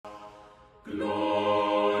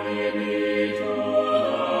Glory be to the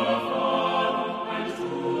Father, and to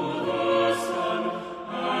the Son,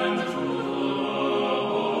 and to the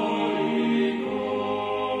Holy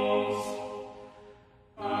Ghost,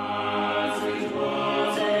 as it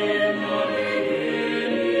was in the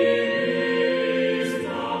beginning, is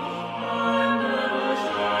now, and ever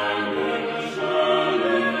shall be,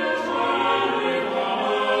 without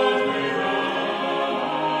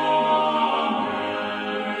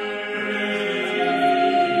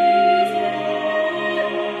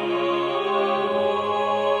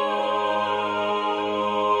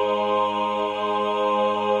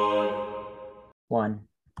One.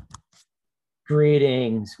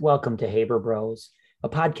 Greetings. Welcome to Haber Bros, a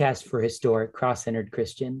podcast for historic cross-centered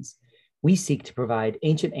Christians. We seek to provide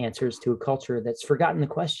ancient answers to a culture that's forgotten the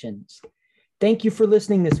questions. Thank you for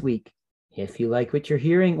listening this week. If you like what you're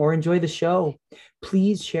hearing or enjoy the show,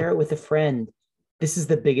 please share it with a friend. This is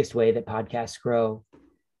the biggest way that podcasts grow.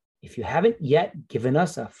 If you haven't yet given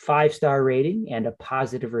us a 5-star rating and a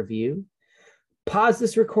positive review, pause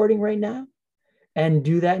this recording right now and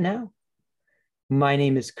do that now. My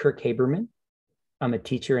name is Kirk Haberman. I'm a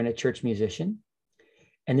teacher and a church musician.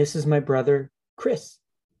 And this is my brother, Chris,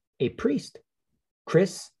 a priest.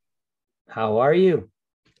 Chris, how are you?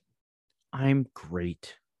 I'm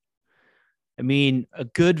great. I mean, a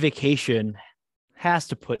good vacation has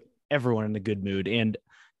to put everyone in a good mood. And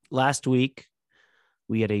last week,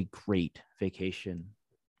 we had a great vacation.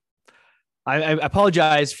 I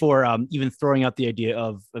apologize for even throwing out the idea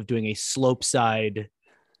of doing a slopeside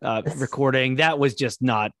recording. That was just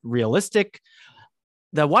not realistic.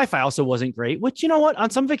 The Wi-Fi also wasn't great, which, you know what, on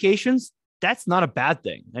some vacations, that's not a bad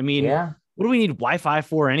thing. I mean, What do we need Wi-Fi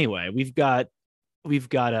for anyway? We've got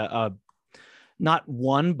a not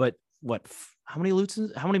one, but how many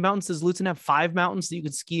mountains does Lutzen have? 5 mountains that you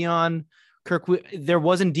can ski on. Kirk, there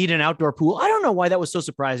was indeed an outdoor pool. I don't know why that was so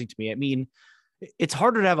surprising to me. I mean, it's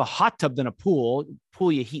harder to have a hot tub than a pool.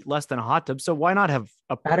 Pool you heat less than a hot tub, so why not have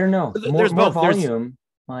a? I don't know. There's more both.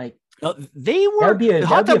 Like they were. The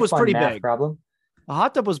hot tub was pretty big. Problem. The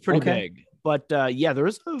hot tub was pretty big, but there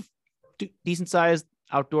was a decent sized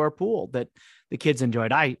outdoor pool that the kids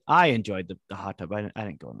enjoyed. I enjoyed the hot tub. I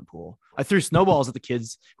didn't go in the pool. I threw snowballs at the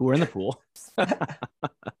kids who were in the pool. and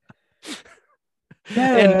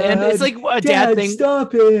it's like a dad thing.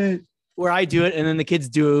 Stop it. Where I do it, and then the kids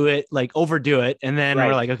do it, like overdo it, and then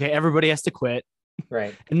we're like, okay, everybody has to quit.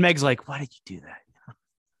 Right. And Meg's like, why did you do that?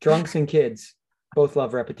 Drunks and kids both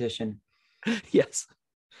love repetition. Yes.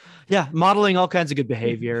 Yeah, modeling all kinds of good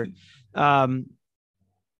behavior. Kirk,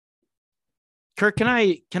 can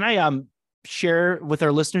I share with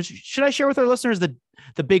our listeners? Should I share with our listeners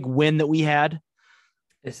the big win that we had?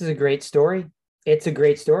 This is a great story. It's a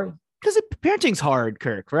great story. Because parenting's hard,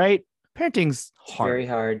 Kirk, right? Parenting's hard. Very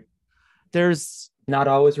hard. There's not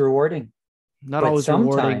always rewarding. Sometimes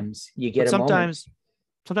rewarding. You get sometimes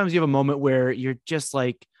you have a moment where you're just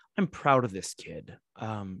like, I'm proud of this kid.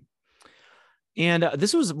 And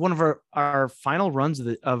this was one of our final runs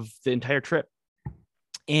of the entire trip.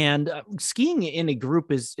 And skiing in a group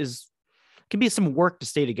can be some work to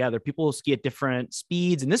stay together. People ski at different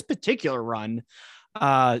speeds. In this particular run,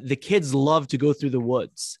 the kids love to go through the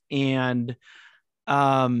woods, and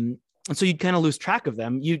so you'd kind of lose track of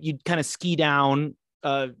them. You'd kind of ski down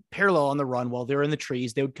parallel on the run while they're in the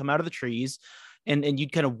trees. They would come out of the trees, and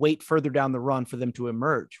you'd kind of wait further down the run for them to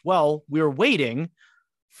emerge. Well, we were waiting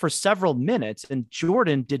for several minutes, and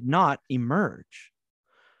Jordan did not emerge.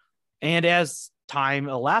 And as time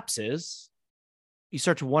elapses, you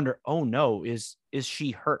start to wonder, oh no, is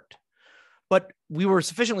she hurt? But we were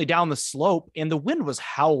sufficiently down the slope, and the wind was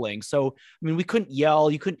howling. So, I mean, we couldn't yell.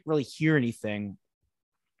 You couldn't really hear anything.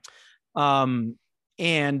 And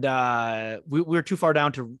we were too far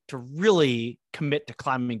down to really commit to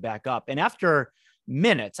climbing back up. And after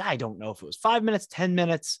minutes, I don't know if it was 5 minutes, 10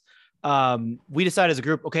 minutes, we decided as a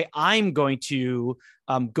group, okay, I'm going to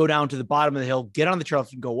go down to the bottom of the hill, get on the trail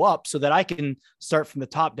and go up so that I can start from the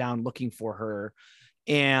top down looking for her.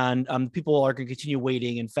 And people are going to continue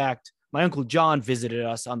waiting. In fact, my Uncle John visited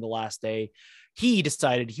us on the last day. He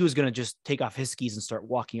decided he was going to just take off his skis and start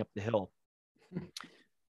walking up the hill.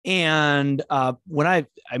 And when I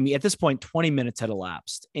mean, at this point, 20 minutes had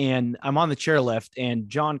elapsed, and I'm on the chairlift, and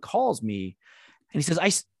John calls me, and he says,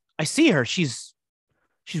 I see her. She's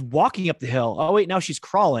walking up the hill. Oh, wait, now she's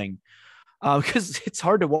crawling. Because it's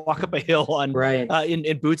hard to walk up a hill on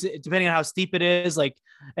in boots, depending on how steep it is. Like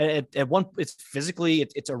at one, it's physically,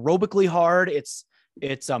 it's aerobically hard. It's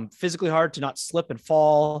physically hard to not slip and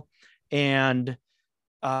fall. And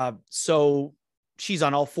so she's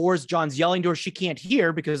on all fours. John's yelling to her. She can't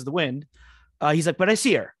hear because of the wind. He's like, but I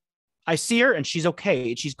see her. I see her and she's okay.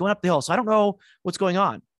 And she's going up the hill. So I don't know what's going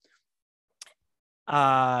on.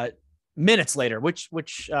 Minutes later, which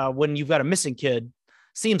when you've got a missing kid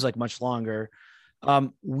seems like much longer.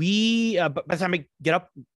 But by the time I get up,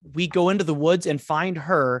 we go into the woods and find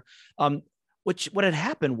her. What had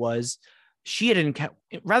happened was she had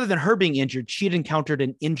rather than her being injured, she had encountered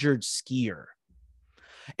an injured skier.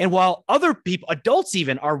 And while other people, adults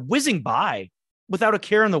even, are whizzing by without a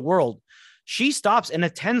care in the world, she stops and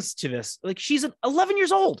attends to this. Like, she's 11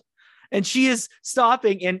 years old and she is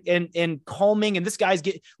stopping and calming. And this guy's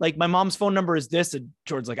like, my mom's phone number is this. And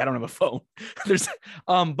Jordan's like, I don't have a phone.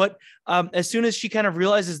 But as soon as she kind of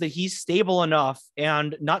realizes that he's stable enough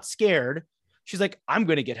and not scared, she's like, I'm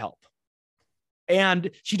going to get help.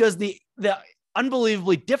 And she does the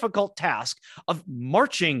unbelievably difficult task of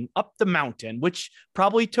marching up the mountain, which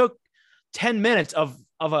probably took 10 minutes of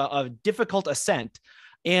a difficult ascent.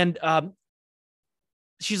 And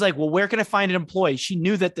she's like, well, where can I find an employee? She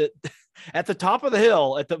knew that at the top of the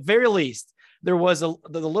hill, at the very least, there was the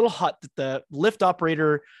little hut that the lift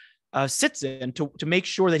operator sits in to make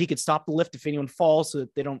sure that he could stop the lift if anyone falls, so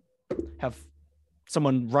that they don't have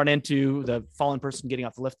someone run into the fallen person getting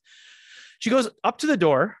off the lift. She goes up to the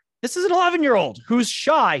door. This is an 11-year-old who's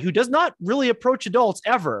shy, who does not really approach adults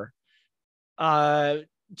ever.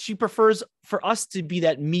 She prefers for us to be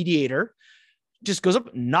that mediator. Just goes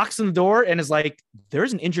up, knocks on the door, and is like,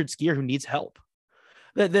 there's an injured skier who needs help.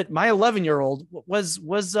 That my 11-year-old was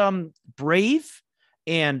brave,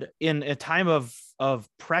 and in a time of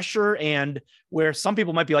pressure and where some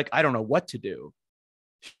people might be like, I don't know what to do.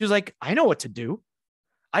 She was like, I know what to do.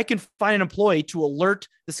 I can find an employee to alert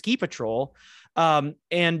the ski patrol. By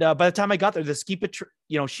the time I got there, the ski patrol,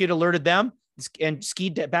 she had alerted them and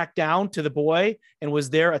skied back down to the boy and was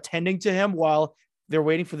there attending to him while they're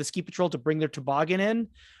waiting for the ski patrol to bring their toboggan in.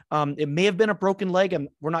 It may have been a broken leg, and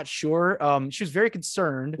we're not sure. She was very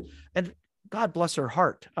concerned, and God bless her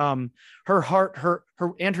heart. Her heart, her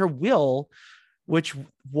and her will, which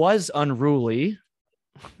was unruly,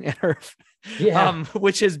 and her,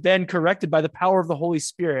 which has been corrected by the power of the Holy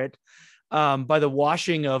Spirit, by the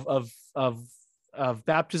washing of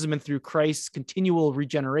baptism and through Christ's continual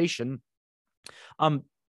regeneration.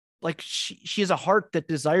 Like she has a heart that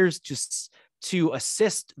desires to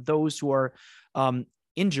assist those who are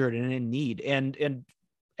injured and in need. And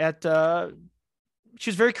she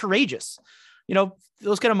was very courageous.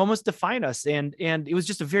 Those kind of moments define us. And it was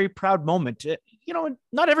just a very proud moment.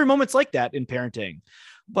 Not every moment's like that in parenting,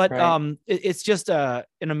 but right. It's just an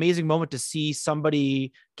amazing moment to see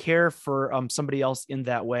somebody care for somebody else in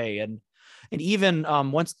that way. And even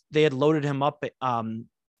once they had loaded him up,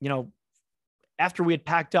 after we had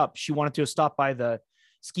packed up, she wanted to stop by the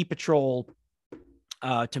ski patrol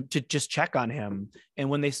to just check on him. And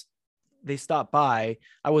when they stopped by,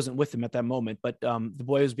 I wasn't with them at that moment, but the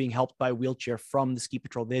boy was being helped by a wheelchair from the ski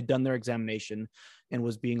patrol. They had done their examination and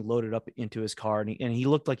was being loaded up into his car. And he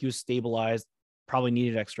looked like he was stabilized, probably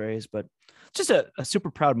needed x-rays, but just a super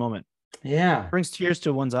proud moment. Yeah. Brings tears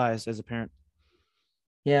to one's eyes as a parent.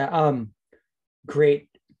 Yeah. Great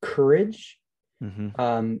courage,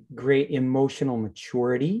 mm-hmm. Great emotional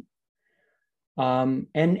maturity,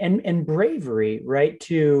 and bravery, right?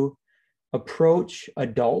 To approach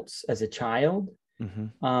adults as a child.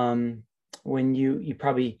 Mm-hmm. When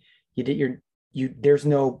there's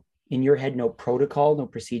no, in your head, no protocol, no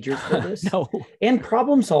procedures for this. No. And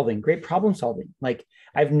great problem solving. Like,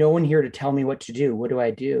 I have no one here to tell me what to do. What do I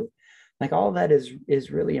do? Like, all of that is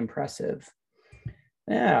really impressive.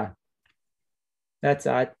 Yeah. That's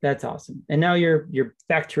awesome. And now you're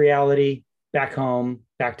back to reality, back home,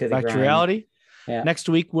 back to the back grind. To reality. Yeah. Next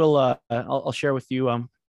week I'll share with you.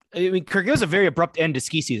 Kirk, it was a very abrupt end to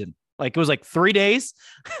ski season. Like, it was like 3 days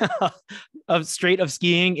of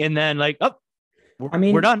skiing, and then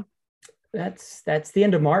we're done. That's the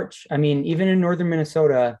end of March. I mean, even in northern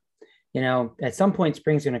Minnesota, at some point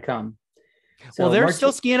spring's going to come. So well, they're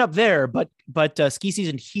still skiing up there, but ski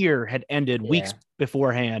season here had ended weeks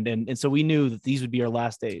beforehand, and so we knew that these would be our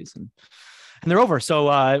last days, and they're over.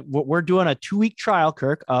 So we're doing a 2-week trial,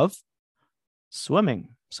 Kirk, of swimming.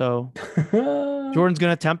 So Jordan's going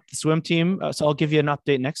to attempt the swim team. So I'll give you an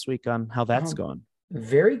update next week on how that's going.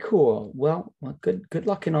 Very cool. Well, good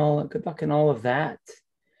luck in all of that.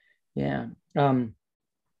 Yeah.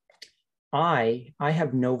 I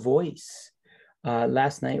have no voice.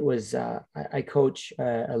 Last night was, I coach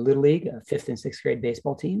a little league, a 5th and 6th grade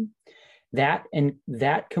baseball team. That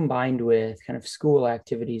combined with kind of school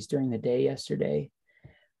activities during the day yesterday,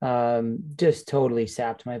 just totally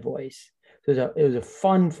sapped my voice. So it was a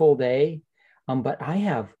fun full day. But I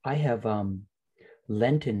have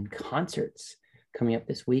Lenten concerts coming up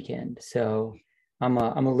this weekend. So I'm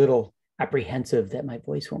a little apprehensive that my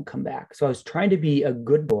voice won't come back. So I was trying to be a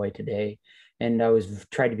good boy today, and I was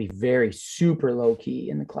trying to be very super low key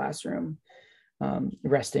in the classroom,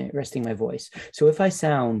 resting my voice. So if I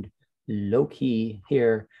sound low key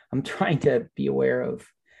here, I'm trying to be aware of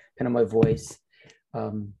kind of my voice.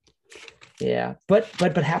 Yeah, but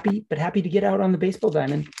happy to get out on the baseball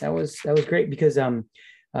diamond. That was great because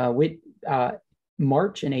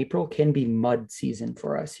March and April can be mud season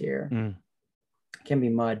for us here. Can be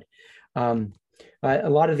mud. A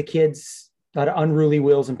lot of the kids, a lot of unruly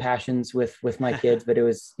wills and passions with my kids, but it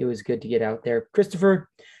was good to get out there. Christopher,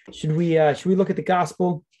 should we look at the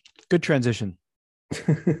gospel? Good transition.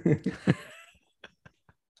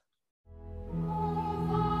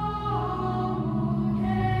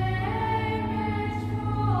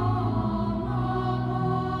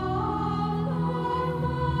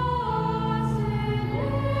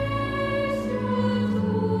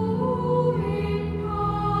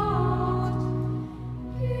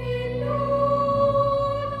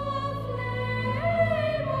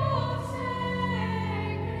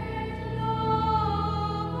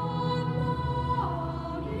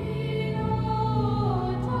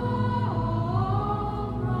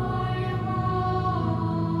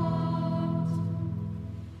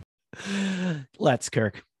 Let's,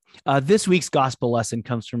 Kirk. This week's gospel lesson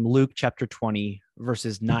comes from Luke chapter 20,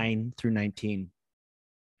 verses 9 through 19.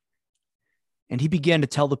 And he began to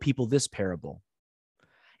tell the people this parable.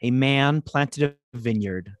 A man planted a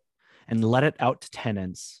vineyard and let it out to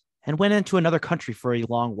tenants and went into another country for a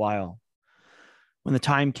long while. When the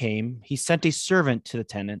time came, he sent a servant to the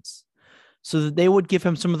tenants so that they would give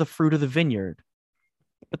him some of the fruit of the vineyard.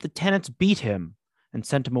 But the tenants beat him and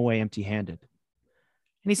sent him away empty-handed.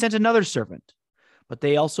 And he sent another servant, but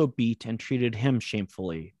they also beat and treated him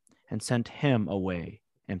shamefully and sent him away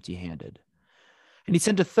empty-handed. And he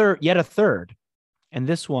sent yet a third, and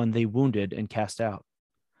this one they wounded and cast out.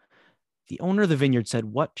 The owner of the vineyard said,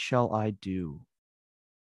 "What shall I do?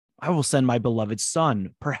 I will send my beloved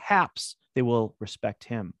son. Perhaps they will respect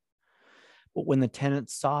him." But when the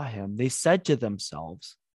tenants saw him, they said to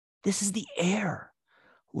themselves, "This is the heir.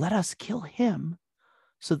 Let us kill him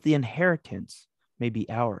so that the inheritance may be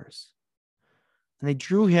ours." And they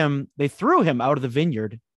threw him out of the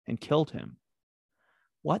vineyard and killed him.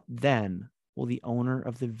 What then will the owner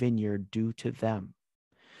of the vineyard do to them?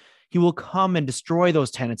 He will come and destroy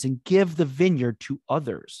those tenants and give the vineyard to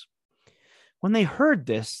others. When they heard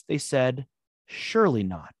this, they said, "Surely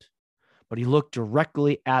not." But he looked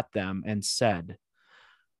directly at them and said,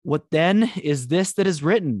 "What then is this that is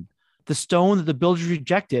written? The stone that the builders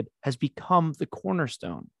rejected has become the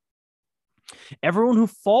cornerstone. Everyone who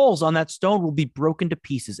falls on that stone will be broken to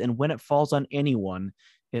pieces, and when it falls on anyone,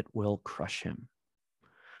 it will crush him."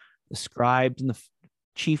 The scribes and the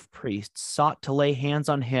chief priests sought to lay hands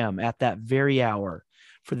on him at that very hour,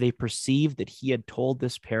 for they perceived that he had told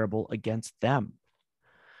this parable against them.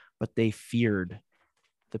 But they feared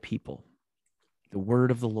the people. The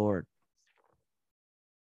word of the Lord.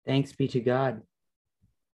 Thanks be to God.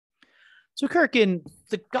 So, Kirk, in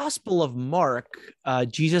the Gospel of Mark,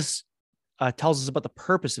 Jesus tells us about the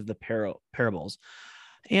purpose of the parables.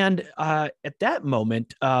 And at that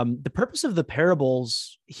moment, the purpose of the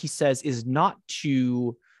parables, he says, is not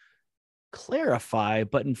to clarify,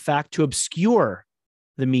 but in fact to obscure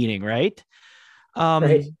the meaning, right?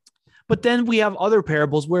 Right. But then we have other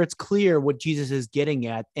parables where it's clear what Jesus is getting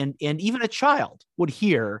at, and even a child would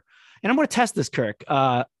hear. And I'm going to test this, Kirk.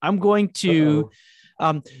 I'm going to...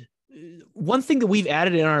 one thing that we've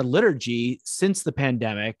added in our liturgy since the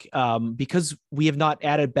pandemic, because we have not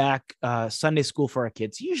added back Sunday school for our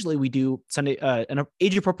kids. Usually we do an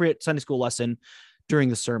age-appropriate Sunday school lesson during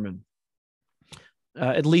the sermon,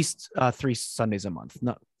 at least 3 Sundays a month.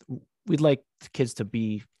 We'd like the kids to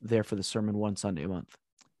be there for the sermon 1 Sunday a month.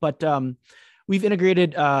 But we've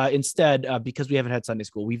integrated instead, because we haven't had Sunday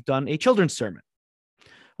school, we've done a children's sermon,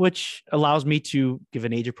 which allows me to give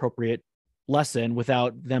an age-appropriate lesson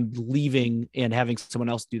without them leaving and having someone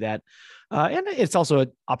else do that. And it's also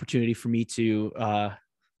an opportunity for me to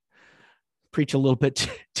preach a little bit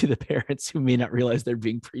to the parents who may not realize they're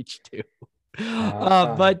being preached to.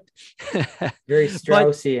 But very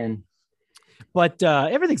Straussian. But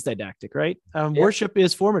everything's didactic, right? Worship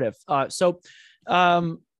is formative. But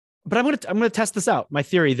I'm going to test this out. My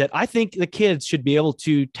theory that I think the kids should be able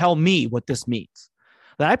to tell me what this means.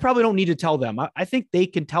 That I probably don't need to tell them. I think they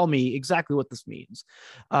can tell me exactly what this means,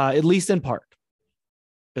 at least in part.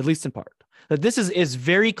 At least in part. That this is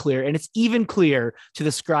very clear, and it's even clear to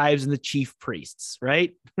the scribes and the chief priests,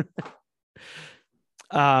 right?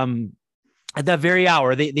 at that very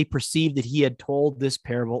hour, they perceived that he had told this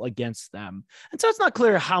parable against them. And so it's not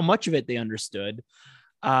clear how much of it they understood.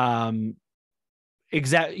 As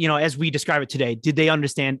we describe it today, did they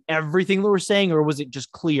understand everything that we're saying, or was it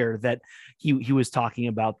just clear that he was talking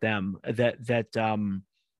about them, that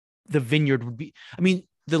the vineyard would be,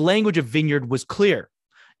 the language of vineyard was clear.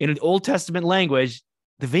 In an Old Testament language,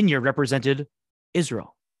 the vineyard represented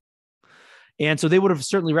Israel. And so they would have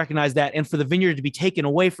certainly recognized that. And for the vineyard to be taken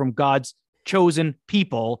away from God's chosen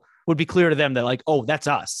people would be clear to them that, like, oh, that's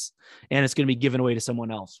us, and it's going to be given away to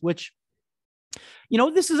someone else, which,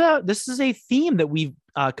 this is a theme that we've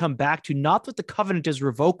come back to, not that the covenant is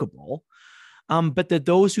revocable, but that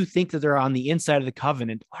those who think that they're on the inside of the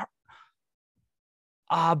covenant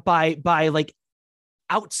are by like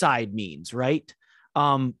outside means, right?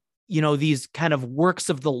 These kind of works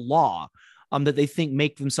of the law that they think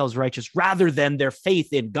make themselves righteous rather than their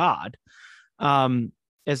faith in God.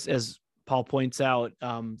 As Paul points out,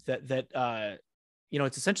 that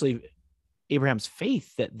it's essentially Abraham's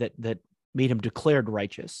faith that made him declared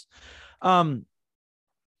righteous.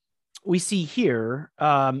 We see here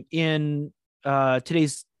in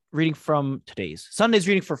Sunday's reading from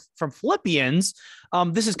Philippians.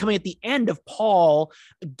 This is coming at the end of Paul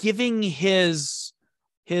giving his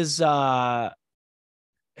CV,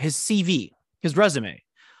 his resume,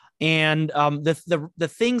 and the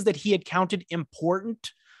things that he had counted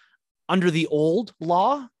important under the old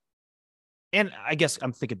law. And I guess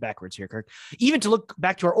I'm thinking backwards here, Kirk. Even to look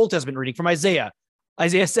back to our Old Testament reading from Isaiah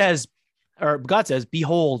says, or God says,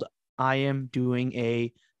 "Behold, I am doing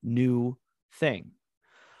a new thing."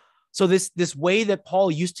 So this way that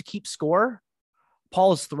Paul used to keep score,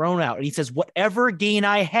 Paul is thrown out, and he says, "Whatever gain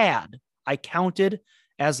I had, I counted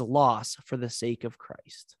as loss for the sake of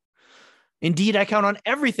Christ. Indeed, I count on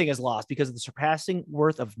everything as loss because of the surpassing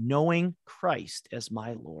worth of knowing Christ as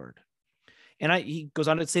my Lord." And he goes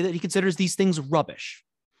on to say that he considers these things rubbish.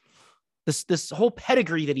 This whole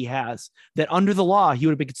pedigree that he has, that under the law, he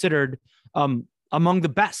would have been considered among the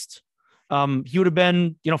best. He would have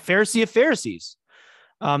been, Pharisee of Pharisees.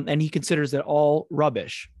 And he considers that all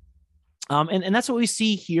rubbish. And that's what we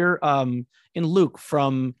see here in Luke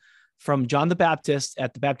from John the Baptist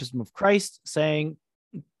at the baptism of Christ, saying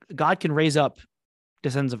God can raise up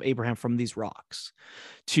descendants of Abraham from these rocks,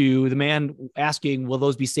 to the man asking, will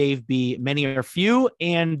those be saved be many or few?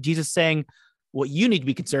 And Jesus saying, what you need to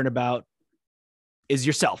be concerned about is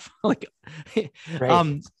yourself.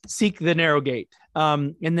 Right. Seek the narrow gate.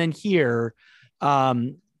 And then here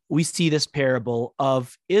we see this parable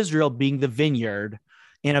of Israel being the vineyard,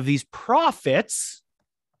 and of these prophets,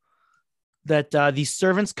 that these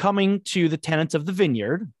servants coming to the tenants of the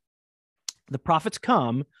vineyard. The prophets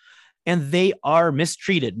come and they are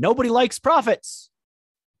mistreated. Nobody likes prophets.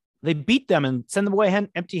 They beat them and send them away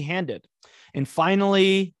empty-handed. And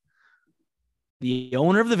finally, the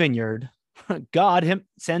owner of the vineyard, God,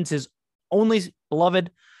 sends his beloved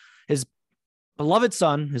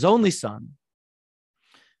son, his only son,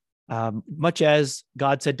 much as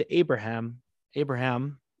God said to Abraham,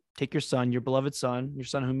 take your son, your beloved son, your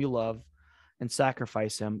son whom you love, and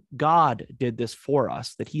sacrifice him. God did this for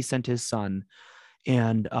us, that he sent his son.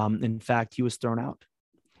 And in fact, he was thrown out.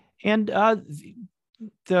 And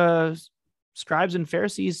the scribes and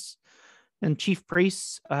Pharisees and chief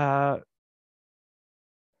priests can't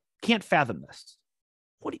fathom this.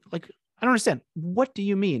 I don't understand. What do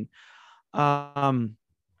you mean? And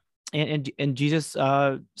Jesus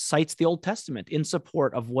cites the Old Testament in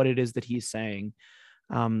support of what it is that he's saying,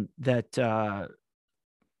 that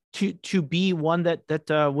to be one that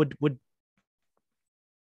would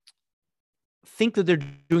think that they're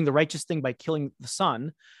doing the righteous thing by killing the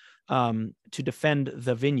son to defend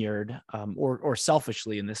the vineyard, or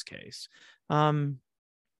selfishly in this case, they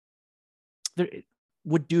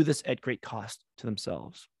would do this at great cost to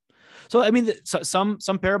themselves. So,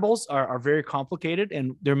 some parables are very complicated,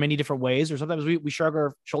 and there are many different ways, or sometimes we shrug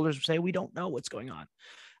our shoulders and say, we don't know what's going on.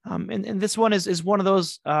 And this one is one of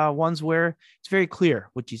those ones where it's very clear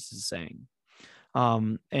what Jesus is saying.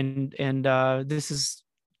 This is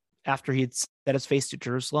after he had set his face to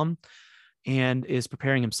Jerusalem and is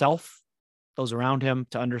preparing himself, those around him,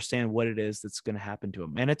 to understand what it is that's going to happen to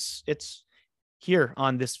him. And it's here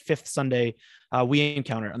on this fifth Sunday, we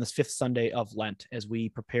encounter on this fifth Sunday of Lent, as we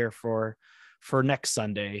prepare for next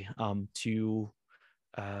Sunday to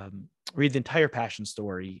read the entire Passion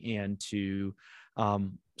story and to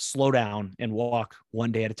slow down and walk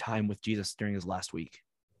one day at a time with Jesus during his last week.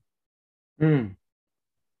 I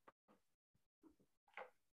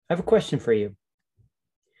have a question for you.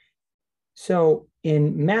 So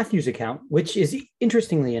in Matthew's account, which is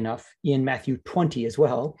interestingly enough in Matthew 20 as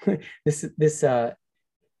well.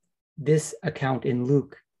 This account in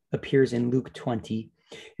Luke appears in Luke 20.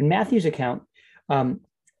 In Matthew's account,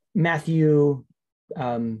 Matthew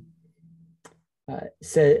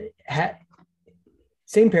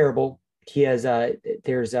same parable. He has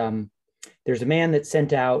there's a man that's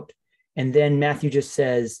sent out, and then Matthew just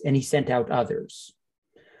says, and he sent out others,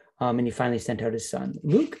 and he finally sent out his son.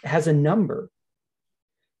 Luke has a number.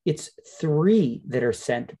 It's 3 that are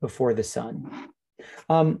sent before the son.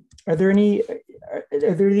 Are there any?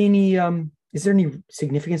 Is there any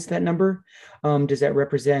significance to that number? Does that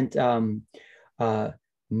represent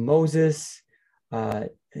Moses,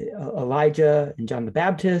 Elijah, and John the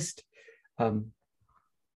Baptist,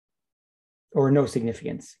 or no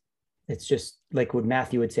significance? It's just like what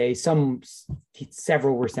Matthew would say.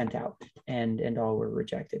 Several were sent out, and all were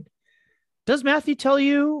rejected. Does Matthew tell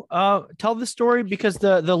the story? Because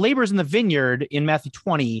the labors in the vineyard in Matthew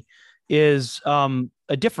 20 is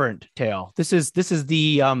a different tale. This is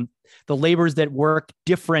the laborers that work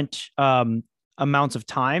different amounts of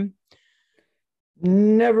time.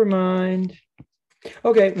 Never mind.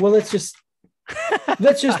 Okay, well, let's just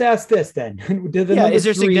ask this then. Is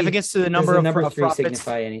there significance to the number of number 3 prophets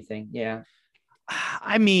signify anything? Yeah.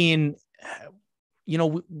 I mean,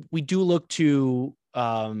 we do look to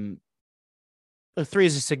 3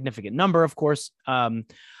 is a significant number, of course. At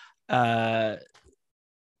the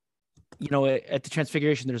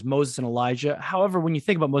Transfiguration, there's Moses and Elijah. However, when you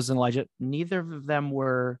think about Moses and Elijah, neither of them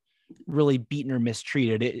were really beaten or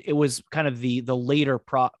mistreated. It was kind of the later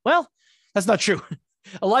well, that's not true.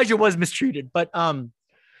 Elijah was mistreated, but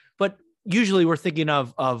usually we're thinking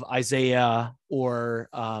of Isaiah or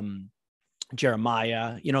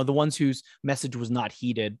Jeremiah, the ones whose message was not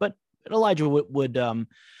heeded. But Elijah would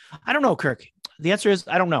I don't know, Kirk. The answer is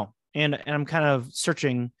I don't know, and I'm kind of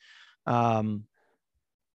searching. I'm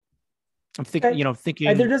thinking,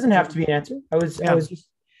 there doesn't have to be an answer.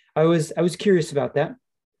 I was curious about that.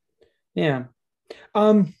 Yeah.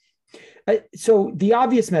 So the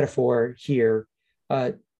obvious metaphor here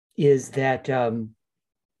is that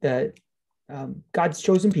God's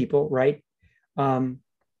chosen people, right?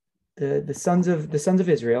 The sons of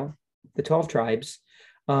Israel, the 12 tribes,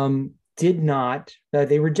 did not.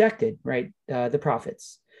 They rejected, right, the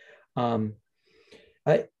prophets.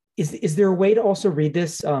 Is there a way to also read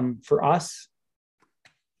this for us?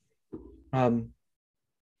 Or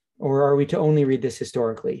are we to only read this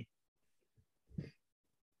historically?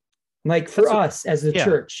 Like for us as the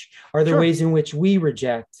church, are there ways in which we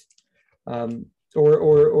reject,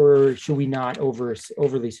 or should we not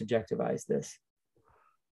overly subjectivize this?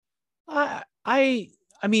 I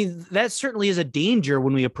mean, that certainly is a danger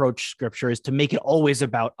when we approach Scripture, is to make it always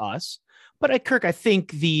about us. But Kirk, I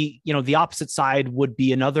think the opposite side would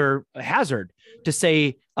be another hazard, to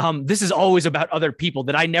say this is always about other people,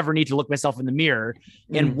 that I never need to look myself in the mirror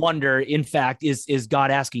and wonder, in fact, is God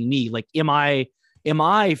asking me, like, am I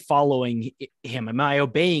following him? Am I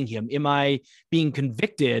obeying him? Am I being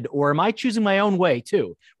convicted, or am I choosing my own way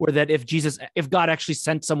too? Where that if God actually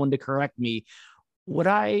sent someone to correct me, would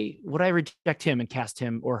I reject him and cast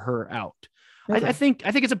him or her out? Okay. I think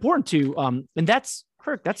it's important to, and that's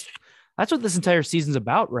Kirk. That's what this entire season's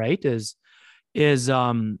about, right? Is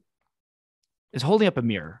holding up a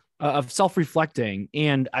mirror of self-reflecting.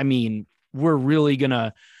 And I mean, we're really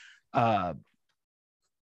gonna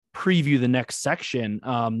preview the next section,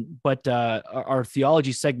 but our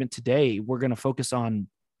theology segment today, we're going to focus on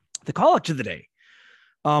the collect of the day,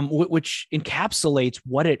 which encapsulates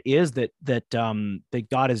what it is that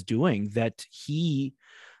God is doing, that he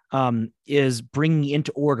is bringing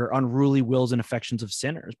into order unruly wills and affections of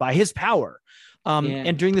sinners by his power.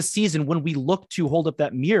 And during the season, when we look to hold up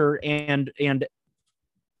that mirror and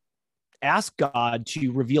ask God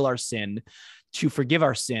to reveal our sin, to forgive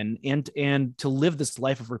our sin, and to live this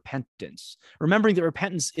life of repentance, remembering that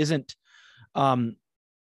repentance isn't that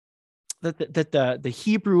the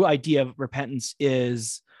Hebrew idea of repentance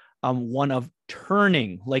is one of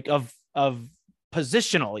turning, like of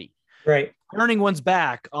positionally, right, turning one's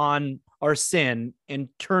back on our sin and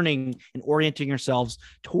turning and orienting ourselves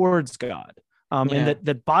towards God, and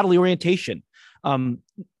that bodily orientation, no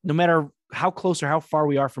matter how close or how far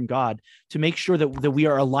we are from God, to make sure that we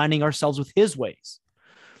are aligning ourselves with his ways.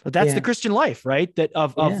 But that's the Christian life, right? That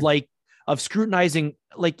of scrutinizing,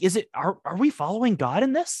 like, are we following God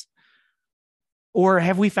in this? Or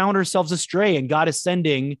have we found ourselves astray, and God is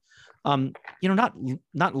sending,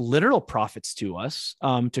 not literal prophets to us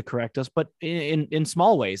to correct us, but in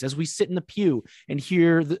small ways, as we sit in the pew and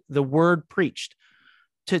hear the word preached.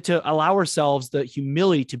 to allow ourselves the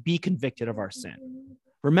humility to be convicted of our sin,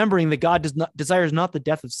 remembering that God desires not the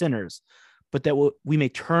death of sinners, but that we may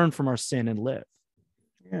turn from our sin and live.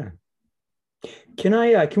 Yeah.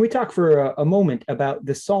 Can we talk for a moment about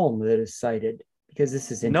the psalm that is cited? Because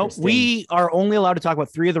this is No, interesting. we are only allowed to talk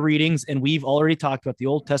about 3 of the readings, and we've already talked about the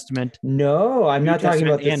Old Testament. No, I'm New not talking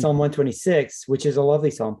Testament about the and- Psalm 126, which is a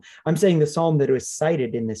lovely psalm. I'm saying the psalm that was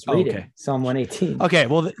cited in this reading, okay. Psalm 118. Okay,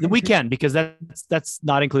 well, we can, because that's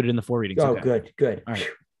not included in the 4 readings. Oh, Okay. good. All right.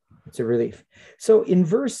 It's a relief. So in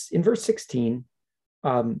verse 16,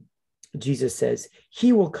 Jesus says,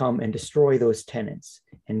 he will come and destroy those tenants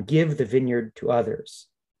and give the vineyard to others.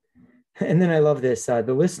 And then I love this, the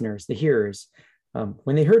listeners, the hearers,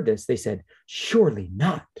 when they heard this, they said, surely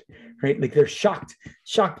not, right? Like they're shocked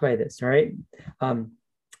by this, right? And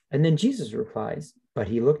then Jesus replies, but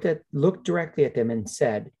he looked directly at them and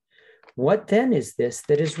said, what then is this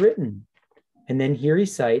that is written? And then here he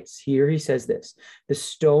says this, the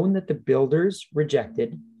stone that the builders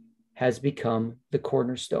rejected has become the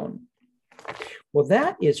cornerstone. Well,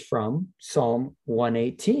 that is from Psalm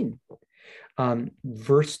 118,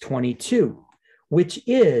 verse 22, which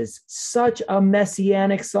is such a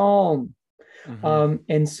messianic psalm. Mhm.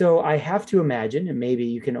 And so I have to imagine, and maybe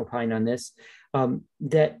you can opine on this,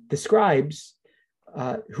 that the scribes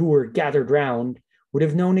who were gathered round would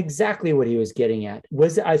have known exactly what he was getting at.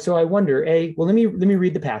 So I wonder, let me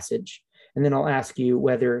read the passage, and then I'll ask you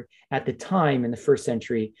whether at the time in the first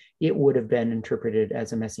century it would have been interpreted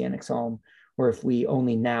as a messianic psalm, or if we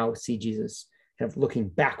only now see Jesus kind of looking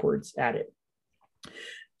backwards at it.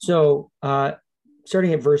 So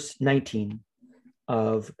starting at verse 19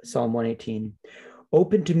 of Psalm 118,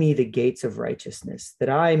 open to me the gates of righteousness, that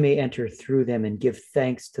I may enter through them and give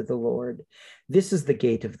thanks to the Lord. This is the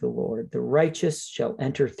gate of the Lord. The righteous shall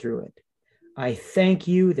enter through it. I thank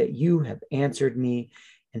you that you have answered me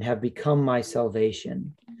and have become my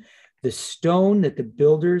salvation. The stone that the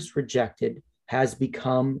builders rejected has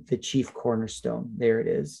become the chief cornerstone. There it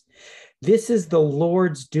is. This is the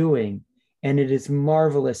Lord's doing, and it is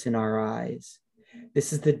marvelous in our eyes.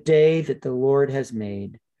 This is the day that the Lord has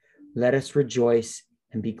made. Let us rejoice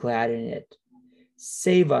and be glad in it.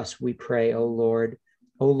 Save us, we pray, O Lord.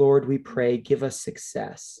 O Lord, we pray, give us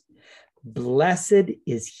success. Blessed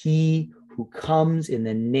is he who comes in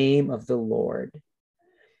the name of the Lord.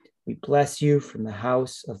 We bless you from the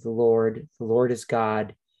house of the Lord. The Lord is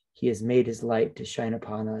God. He has made his light to shine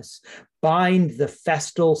upon us. Bind the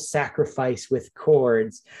festal sacrifice with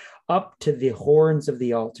cords up to the horns of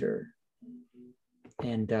the altar.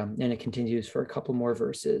 And it continues for a couple more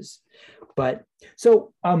verses. But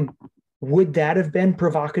so would that have been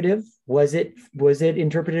provocative? Was it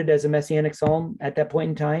interpreted as a messianic psalm at that point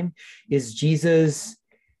in time? Is Jesus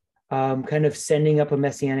kind of sending up a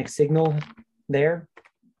messianic signal there?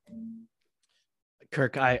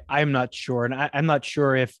 Kirk, I'm not sure. And I'm not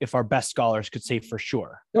sure if our best scholars could say for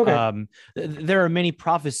sure. Okay. There are many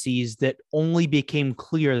prophecies that only became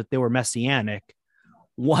clear that they were messianic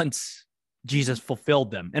once Jesus fulfilled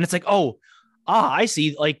them. And it's like, I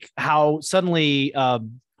see, like how suddenly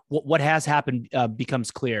what has happened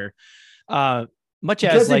becomes clear. Because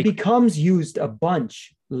it becomes used a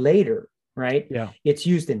bunch later, right? Yeah. It's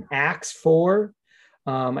used in Acts 4.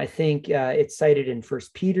 I think it's cited in 1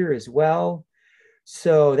 Peter as well.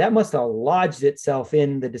 So that must have lodged itself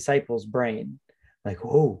in the disciples' brain. Like,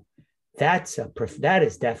 that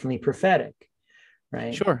is definitely prophetic,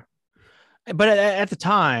 right? Sure. But at the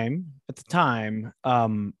time,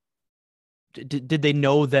 did they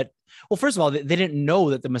know that? Well, first of all, they didn't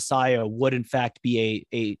know that the Messiah would in fact be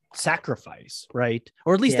a sacrifice, right?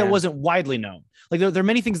 Or at least that wasn't widely known. Like there are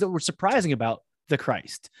many things that were surprising about the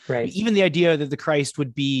Christ. Right. Even the idea that the Christ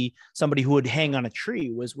would be somebody who would hang on a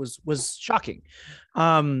tree was shocking.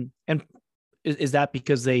 And is that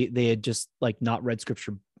because they had just like not read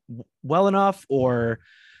scripture well enough, or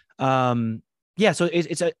so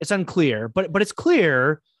it's unclear, but it's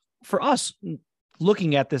clear for us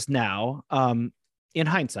looking at this now in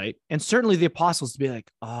hindsight, and certainly the apostles to be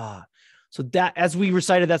like, so that as we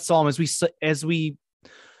recited that psalm, as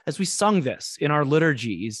we sung this in our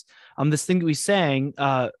liturgies, this thing that we sang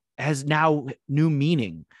has now new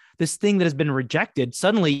meaning. This thing that has been rejected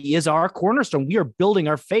suddenly is our cornerstone. We are building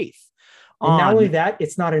our faith. And not only that,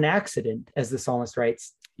 it's not an accident, as the psalmist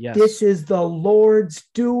writes. Yes. This is the Lord's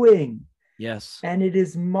doing. Yes. And it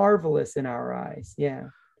is marvelous in our eyes. Yeah.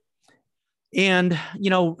 And,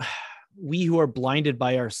 we who are blinded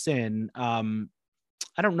by our sin, I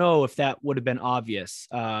don't know if that would have been obvious,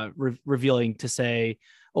 revealing to say,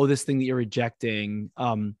 this thing that you're rejecting,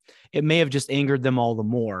 it may have just angered them all the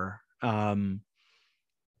more. And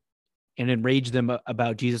and enraged them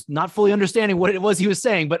about Jesus, not fully understanding what it was he was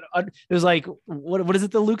saying. But it was like, what is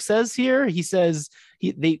it that Luke says here? He says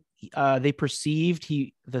they perceived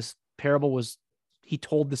he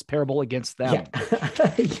told this parable against them. Yeah.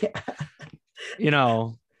 Yeah. You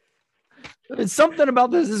know, it's something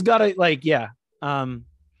about this has got to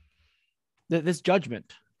this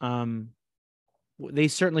judgment. They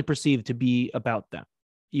certainly perceived to be about them,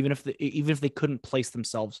 even if they couldn't place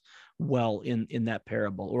themselves well in that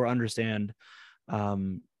parable or understand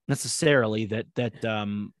necessarily that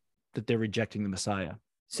they're rejecting the Messiah.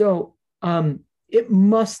 So this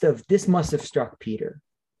must have struck Peter.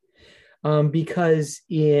 Because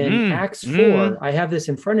in Acts 4, I have this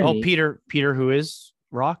in front of me. Oh, Peter, who is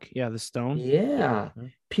rock? Yeah, the stone. Yeah.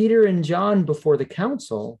 Peter and John before the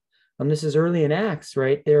council. This is early in Acts,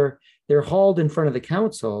 right? They're hauled in front of the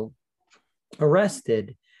council,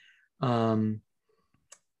 arrested, and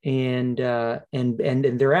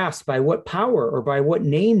they're asked, by what power or by what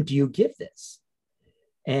name do you give this?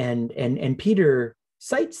 And Peter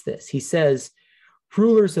cites this. He says,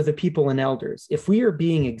 rulers of the people and elders, if we are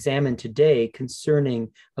being examined today concerning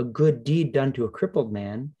a good deed done to a crippled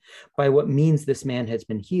man, by what means this man has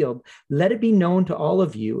been healed, let it be known to all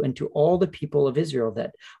of you and to all the people of Israel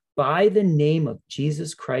that by the name of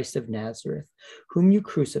Jesus Christ of Nazareth, whom you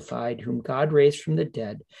crucified, whom God raised from the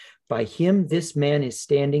dead, by him this man is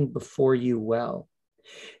standing before you well.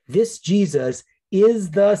 This Jesus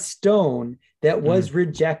is the stone that was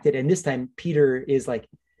rejected. And this time Peter is like,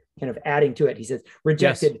 kind of adding to it. He says,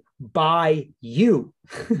 rejected by you,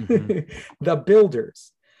 the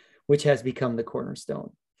builders, which has become the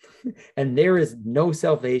cornerstone. And there is no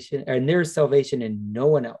salvation, and there's salvation in no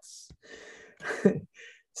one else.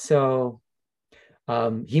 So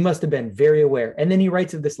he must have been very aware. And then he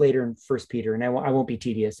writes of this later in First Peter, and I won't be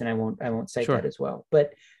tedious, and I won't cite that as well.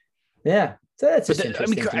 But yeah, so that's just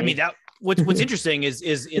interesting. I mean that. What's interesting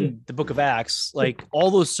is in the book of Acts, like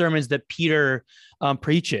all those sermons that Peter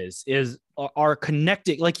preaches are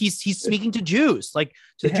connecting. Like he's speaking to Jews, like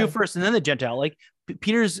to the Jew first and then the Gentile. Like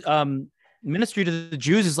Peter's ministry to the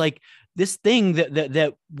Jews is like this thing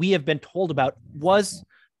that we have been told about has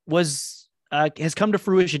come to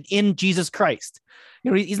fruition in Jesus Christ.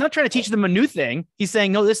 You know, he's not trying to teach them a new thing. He's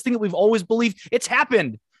saying, no, this thing that we've always believed, it's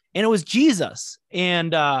happened, and it was Jesus.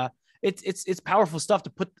 And it's powerful stuff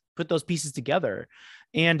to put those pieces together.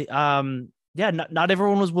 And not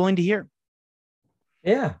everyone was willing to hear.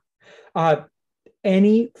 Yeah.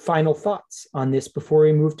 Any final thoughts on this before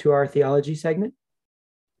we move to our theology segment?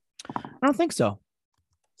 I don't think so.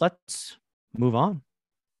 Let's move on.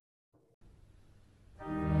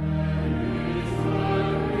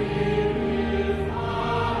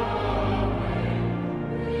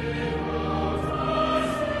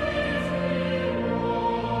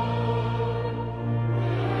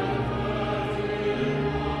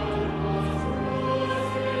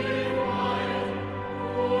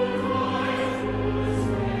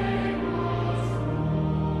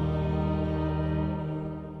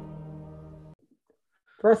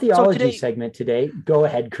 For our theology segment today, go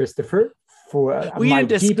ahead, Christopher, for my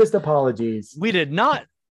deepest apologies. We did not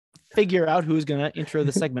figure out who's going to intro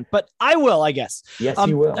the segment, but I will, I guess. Yes,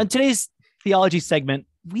 you will. On today's theology segment,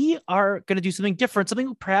 we are going to do something different,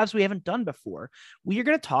 something perhaps we haven't done before. We are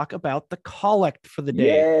going to talk about the collect for the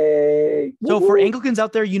day. Yay! So Woo-hoo. For Anglicans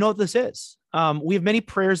out there, you know what this is. We have many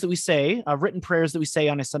prayers that we say, written prayers that we say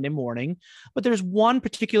on a Sunday morning, but there's one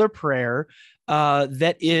particular prayer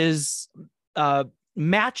that is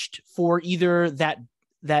matched for either that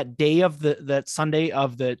day of that Sunday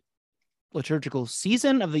of the liturgical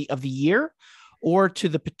season of the year, or to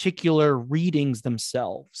the particular readings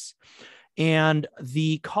themselves. And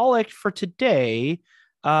the collect for today,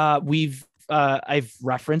 I've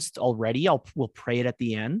referenced already. We'll pray it at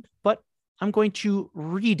the end, but I'm going to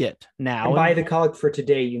read it now. And by the collect for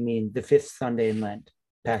today, you mean the fifth Sunday in Lent,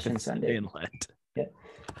 Passion Sunday in Lent. Yeah.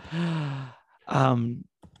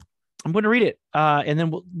 I'm going to read it, and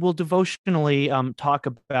then we'll devotionally talk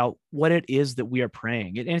about what it is that we are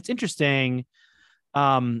praying. And it's interesting,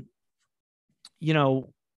 I'm not going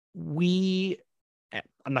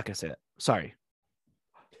to say that. Sorry.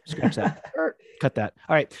 Scratch that. Cut that.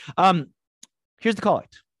 All right. Here's the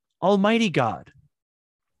collect. Almighty God,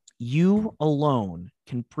 you alone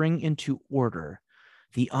can bring into order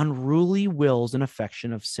the unruly wills and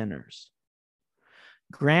affection of sinners.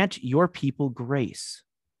 Grant your people grace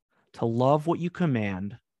to love what you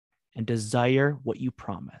command and desire what you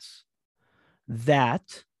promise,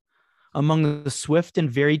 that among the swift and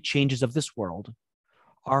varied changes of this world,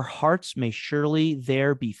 our hearts may surely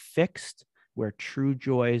there be fixed where true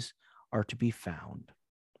joys are to be found.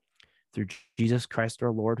 through Jesus Christ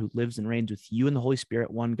our Lord, who lives and reigns with you in the Holy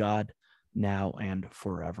Spirit, one God, now and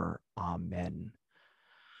forever. Amen.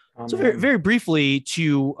 Amen. So very, very briefly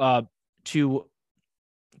to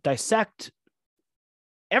dissect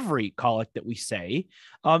every collect that we say,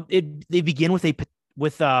 they begin with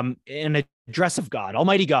an address of God,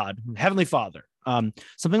 Almighty God, Heavenly Father,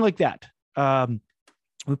 something like that.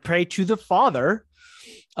 We pray to the Father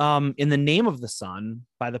in the name of the Son,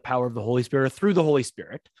 by the power of the Holy Spirit, through the Holy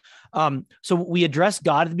Spirit. So we address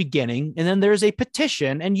God at the beginning, and then there's a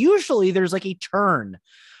petition, and usually there's like a turn.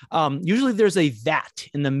 Usually there's a that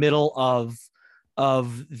in the middle of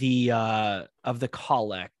the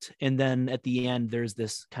collect, and then at the end there's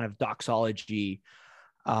this kind of doxology.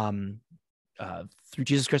 Through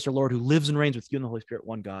Jesus Christ our Lord, who lives and reigns with you in the Holy Spirit,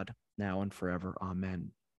 one God, now and forever.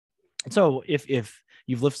 Amen. And so if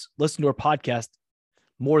you've listened to our podcast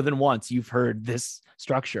more than once, you've heard this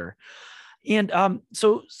structure. And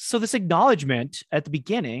so this acknowledgement at the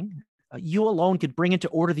beginning, you alone could bring into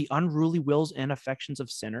order the unruly wills and affections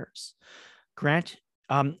of sinners. Grant.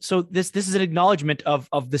 So this is an acknowledgement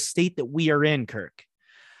of the state that we are in, Kirk,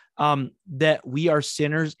 that we are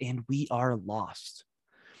sinners and we are lost.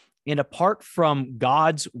 And apart from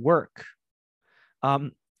God's work,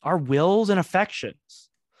 our wills and affections.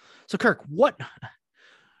 So, Kirk,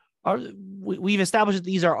 we've established that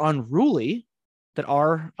these are unruly, that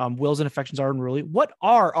our wills and affections are unruly. What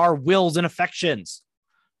are our wills and affections?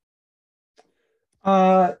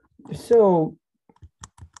 So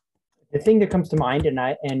the thing that comes to mind,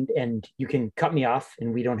 and you can cut me off,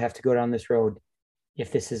 and we don't have to go down this road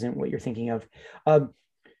if this isn't what you're thinking of.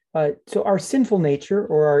 So our sinful nature,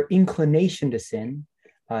 or our inclination to sin,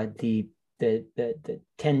 the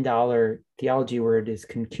 $10 theology word is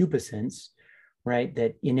concupiscence, right?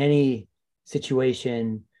 That in any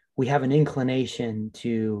situation, we have an inclination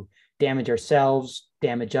to damage ourselves,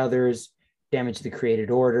 damage others, damage the created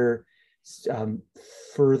order,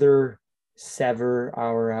 further sever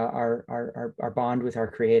our bond with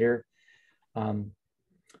our Creator. And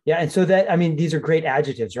so that, I mean, these are great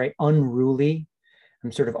adjectives, right? Unruly,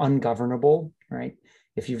 sort of ungovernable, right?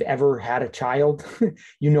 If you've ever had a child,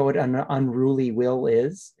 you know what an unruly will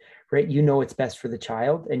is, right? You know it's best for the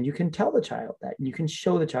child, and you can tell the child that, and you can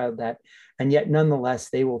show the child that, and yet nonetheless,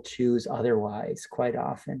 they will choose otherwise quite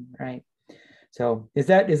often, right? So is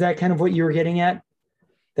that kind of what you were getting at?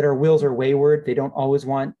 That our wills are wayward. They don't always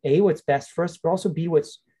want A, what's best for us, but also B,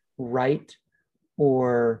 what's right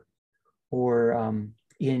or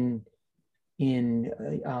in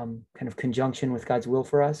kind of conjunction with God's will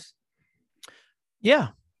for us. Yeah.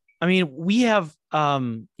 I mean, we have,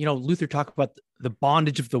 Luther talked about the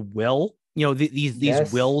bondage of the will, these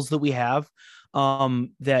Yes. wills that we have,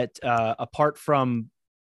 that apart from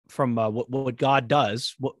what God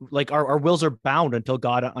does, our wills are bound until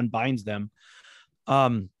God unbinds them.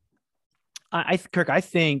 Kirk, I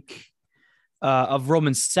think of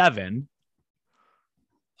Romans 7,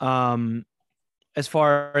 as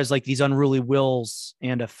far as like these unruly wills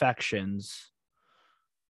and affections.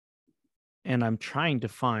 And I'm trying to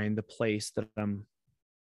find the place that I'm.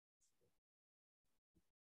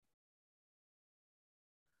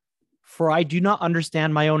 For I do not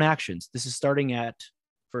understand my own actions. This is starting at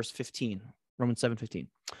verse 15, Romans 7:15.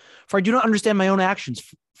 For I do not understand my own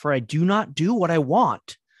actions, for I do not do what I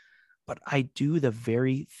want, but I do the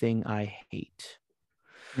very thing I hate.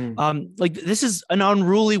 This is an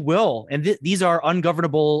unruly will, and these are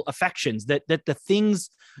ungovernable affections, that the things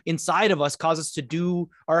inside of us cause us to do.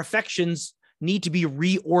 Our affections need to be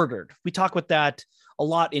reordered. We talk about that a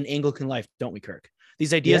lot in Anglican life, don't we, Kirk?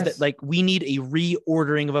 These ideas Yes. that like we need a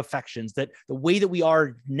reordering of affections, that the way that we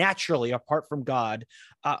are naturally apart from God,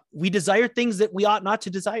 we desire things that we ought not to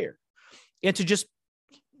desire. And to just,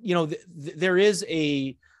 there is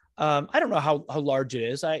a, I don't know how large it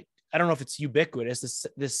is. I don't know if it's ubiquitous,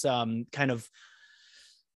 this kind of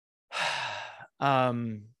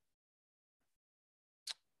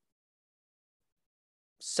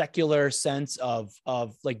secular sense of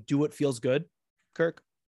like, do what feels good, Kirk.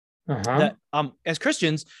 That as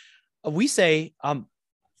Christians, we say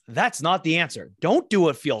that's not the answer. Don't do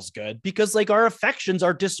what feels good, because like our affections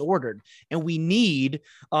are disordered, and we need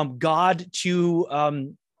God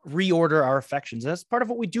to reorder our affections. That's part of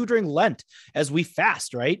what we do during Lent as we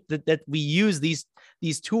fast, right? That we use these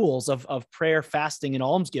tools of prayer, fasting, and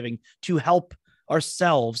almsgiving to help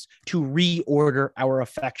ourselves to reorder our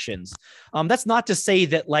affections. That's not to say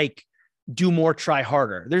that like do more, try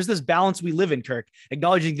harder. There's this balance we live in, Kirk,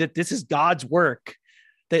 acknowledging that this is God's work,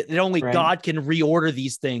 that only Right. God can reorder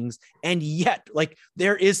these things. And yet like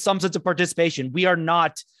there is some sense of participation. We are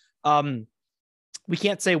not, we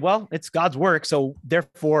can't say, well, it's God's work, so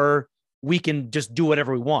therefore we can just do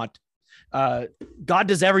whatever we want. God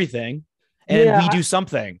does everything, and Yeah, we do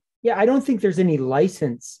something. Yeah, I don't think there's any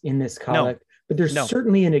license in this collect, but there's No.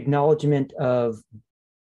 certainly an acknowledgement of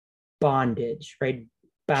bondage, right?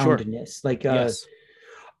 Sure. Boundness. Like Yes.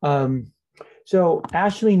 So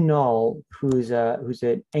Ashley Null, who's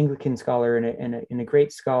an Anglican scholar and a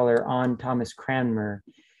great scholar on Thomas Cranmer,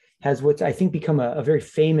 has what's I think become a very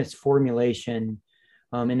famous formulation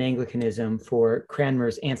in Anglicanism for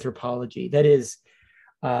Cranmer's anthropology. That is,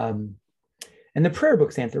 and the prayer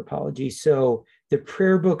book's anthropology. So the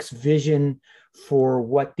prayer book's vision for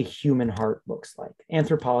what the human heart looks like.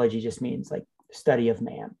 Anthropology just means like study of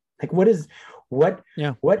man. Like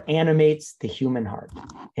what animates the human heart?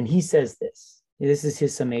 And he says this. This is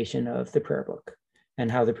his summation of the prayer book and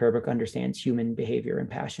how the prayer book understands human behavior and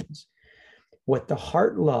passions. What the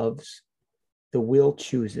heart loves, the will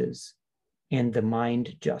chooses, and the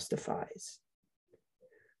mind justifies.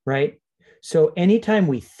 Right? So anytime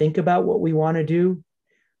we think about what we want to do,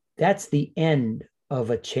 that's the end of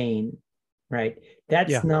a chain, right?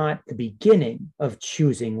 That's not the beginning of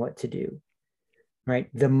choosing what to do, right?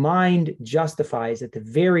 The mind justifies at the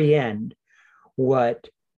very end what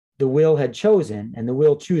the will had chosen, and the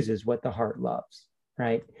will chooses what the heart loves,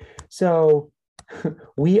 right? So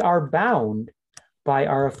we are bound by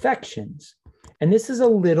our affections. And this is a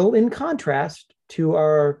little in contrast to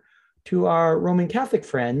our Roman Catholic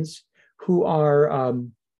friends who are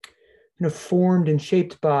formed and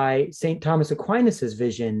shaped by St. Thomas Aquinas's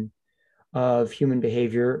vision of human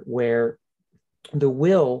behavior, where the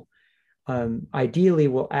will ideally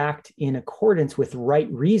will act in accordance with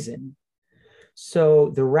right reason.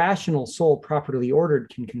 So the rational soul, properly ordered,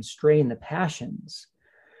 can constrain the passions.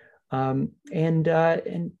 And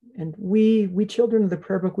we children of the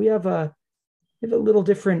prayer book, we have a little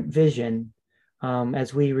different vision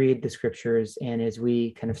as we read the scriptures and as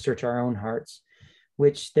we kind of search our own hearts,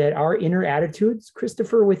 which that our inner attitudes,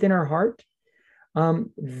 Christopher, within our heart,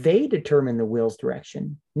 they determine the will's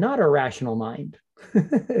direction, not our rational mind,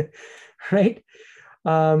 right?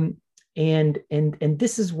 And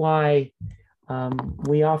this is why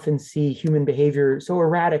we often see human behavior so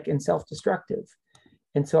erratic and self-destructive.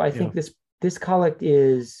 And so I think this collect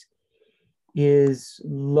is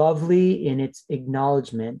lovely in its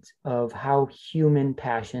acknowledgement of how human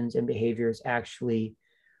passions and behaviors actually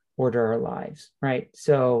order our lives, right?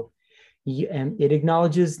 So it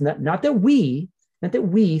acknowledges not that we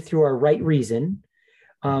through our right reason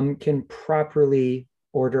can properly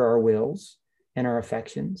order our wills and our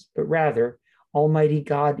affections, but rather Almighty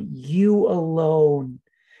God, you alone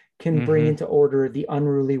can bring into order the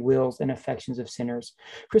unruly wills and affections of sinners.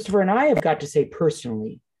 Christopher and I have got to say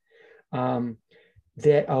personally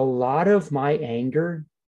that a lot of my anger,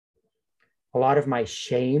 a lot of my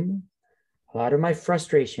shame, a lot of my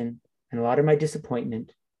frustration, and a lot of my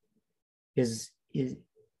disappointment has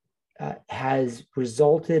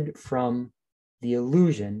resulted from the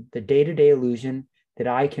illusion, the day-to-day illusion that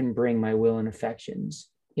I can bring my will and affections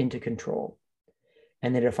into control.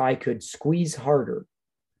 And that if I could squeeze harder,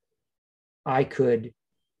 I could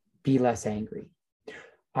be less angry.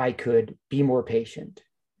 I could be more patient.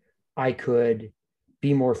 I could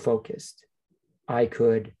be more focused. I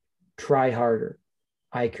could try harder.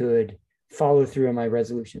 I could follow through on my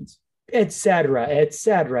resolutions, etc.,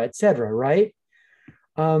 right?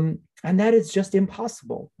 And that is just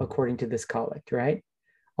impossible, according to this collect, right?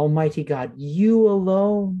 Almighty God, you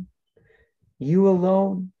alone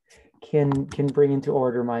can bring into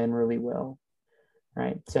order my unruly will,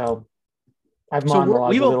 right? So I've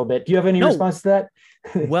monologued a little bit. Do you have any response to that?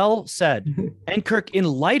 Well said. And Kirk, in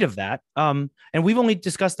light of that, and we've only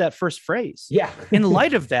discussed that first phrase. Yeah. In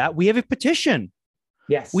light of that, we have a petition.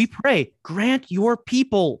 Yes. We pray, grant your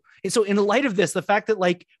people. And so in light of this, the fact that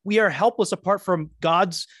like we are helpless apart from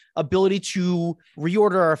God's ability to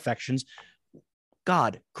reorder our affections,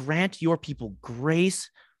 God, grant your people grace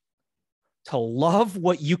to love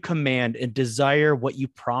what you command and desire what you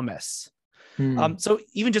promise. So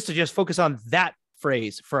even just to focus on that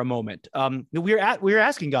phrase for a moment, we are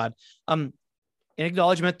asking God in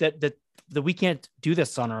acknowledgement that we can't do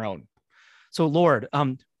this on our own. So Lord,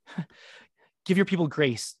 give your people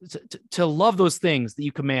grace to love those things that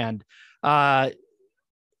you command.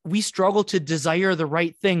 We struggle to desire the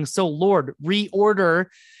right things. So Lord, reorder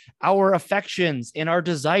our affections and our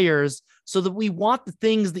desires so that we want the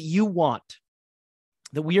things that you want,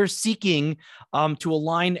 that we are seeking to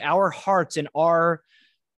align our hearts and our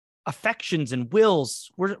affections and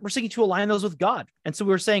wills. We're seeking to align those with God. And so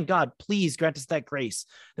we're saying, God, please grant us that grace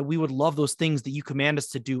that we would love those things that you command us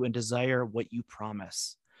to do and desire what you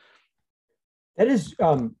promise. That is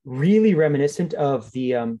really reminiscent of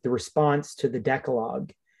the response to the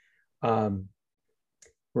Decalogue,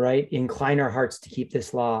 right? Incline our hearts to keep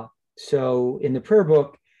this law. So in the prayer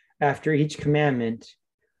book, after each commandment,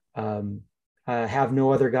 have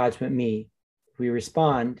no other gods but me. We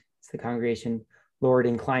respond, it's the congregation, Lord,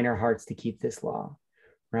 incline our hearts to keep this law,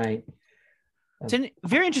 right? It's a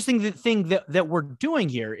very interesting thing that we're doing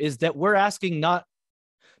here is that we're asking not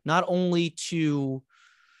only to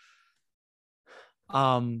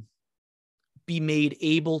be made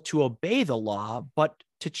able to obey the law, but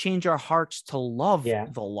to change our hearts to love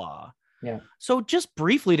the law. Yeah. So just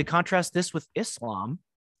briefly to contrast this with Islam,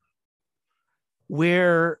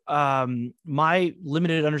 where my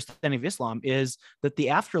limited understanding of Islam is that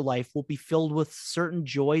the afterlife will be filled with certain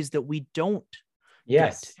joys that we don't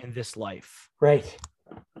get in this life. Right.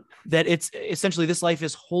 That it's essentially this life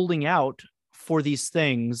is holding out for these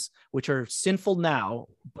things which are sinful now,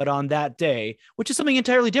 but on that day, which is something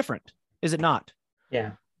entirely different, is it not?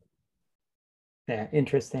 Yeah. Yeah.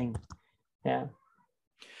 Interesting. Yeah.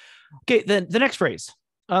 Okay. Then the next phrase,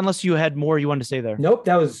 unless you had more you wanted to say there. Nope.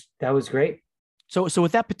 That was great. So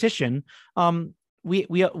with that petition, we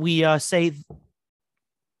say,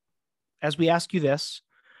 as we ask you this,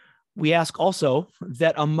 we ask also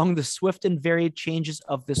that among the swift and varied changes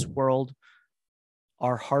of this world,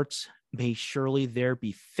 our hearts may surely there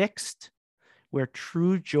be fixed, where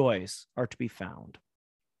true joys are to be found.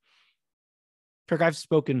 Kirk, I've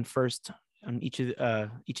spoken first on each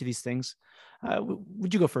of these things.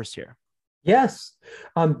 Would you go first here? Yes.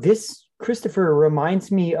 This, Christopher,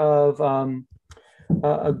 reminds me of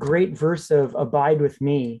a great verse of Abide With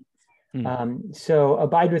Me. So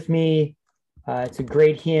Abide With Me, it's a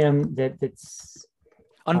great hymn that's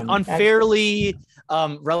unfairly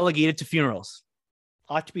relegated to funerals.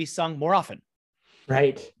 Ought to be sung more often.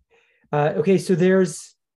 Right. Okay, so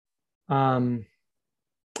there's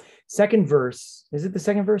second verse. Is it the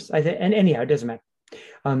second verse? I think, and anyhow, it doesn't matter.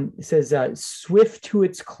 It says, swift to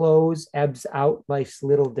its close ebbs out life's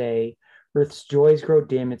little day. Earth's joys grow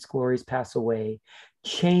dim, its glories pass away.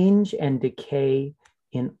 Change and decay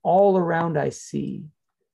in all around I see.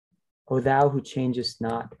 O thou who changest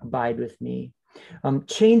not, abide with me.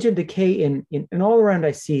 Change and decay in all around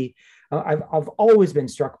I see. I've always been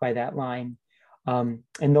struck by that line. And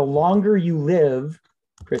the longer you live,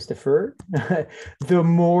 Christopher, the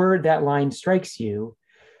more that line strikes you,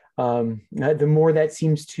 the more that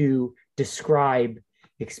seems to describe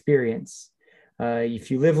experience.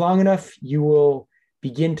 If you live long enough, you will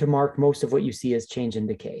begin to mark most of what you see as change and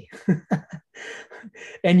decay.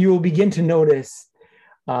 And you will begin to notice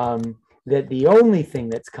that the only thing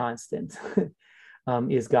that's constant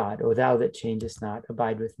is God. O thou that changest not,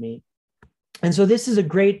 abide with me. And so this is a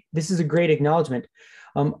great acknowledgement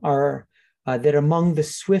that among the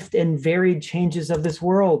swift and varied changes of this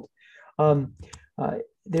world,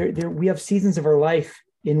 we have seasons of our life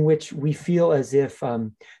in which we feel as if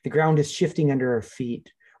the ground is shifting under our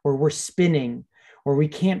feet, or we're spinning, or we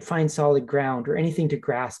can't find solid ground or anything to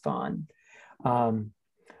grasp on. And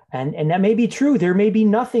that may be true. There may be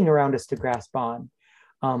nothing around us to grasp on,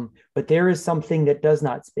 but there is something that does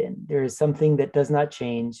not spin. There is something that does not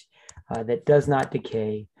change, that does not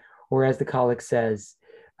decay, or as the collect says,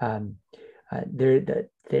 that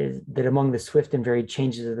among the swift and varied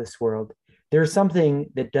changes of this world, there's something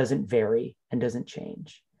that doesn't vary and doesn't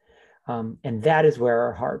change. And that is where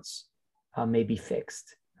our hearts may be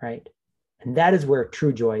fixed, right? And that is where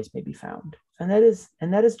true joys may be found. And that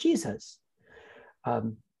is Jesus.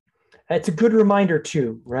 It's a good reminder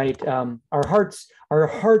too, right? Our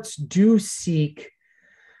hearts do seek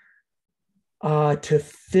to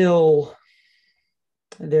fill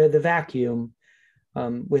the vacuum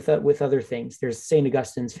with other things. There's St.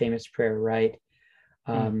 Augustine's famous prayer, right?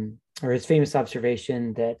 Or his famous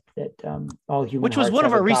observation that all human which hearts was one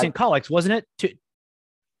of have our a recent collects, wasn't it?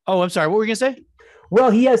 Oh, I'm sorry. What were you gonna say? Well,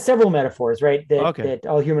 he has several metaphors, right? Okay. That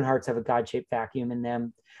all human hearts have a God-shaped vacuum in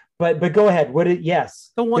them. But go ahead.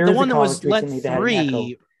 Yes, the one that was let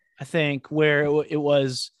three, I think, where it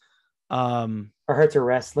was. Our hearts are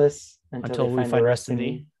restless until we find rest in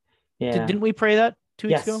thee. Yeah. Didn't we pray that 2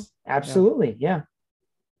 weeks ago? Absolutely. Yeah.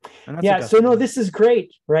 Yeah. So no, this is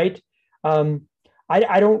great, right?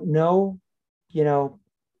 I don't know,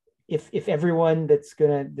 if everyone that's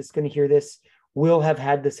gonna hear this will have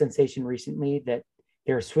had the sensation recently that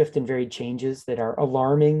there are swift and varied changes that are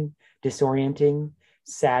alarming, disorienting,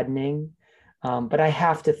 saddening. But I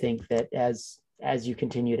have to think that as you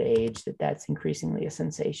continue to age, that's increasingly a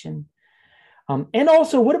sensation. And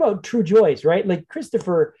also, what about true joys, right? Like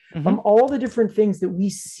Christopher, all the different things that we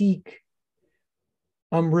seek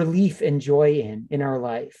relief and joy in our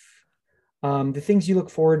life. The things you look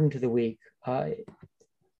forward into the week.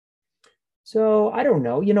 So I don't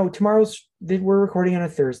know. We're recording on a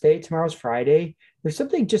Thursday. Tomorrow's Friday. There's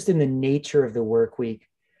something just in the nature of the work week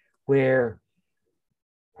where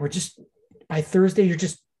we're just by Thursday, you're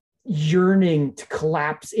just yearning to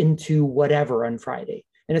collapse into whatever on Friday.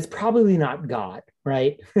 And it's probably not God,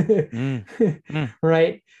 right?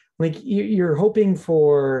 Right? Like you're hoping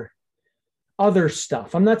for other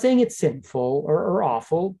stuff. I'm not saying it's sinful or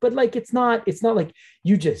awful, but like it's not like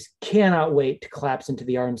you just cannot wait to collapse into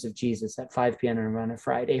the arms of Jesus at 5 p.m. on a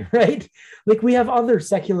Friday, right? Like we have other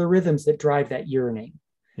secular rhythms that drive that yearning.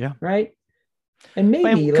 Yeah. Right. And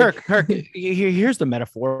maybe Kirk, here's the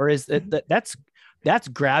metaphor is that's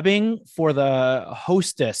grabbing for the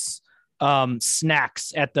hostess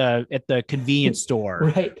snacks at the convenience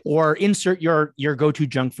store, right, or insert your go-to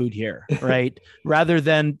junk food here, right? Rather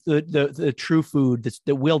than the true food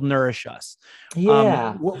that will nourish us.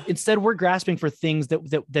 Yeah. Instead, we're grasping for things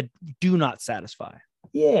that do not satisfy.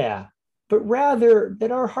 Yeah. But rather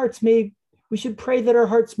that we should pray that our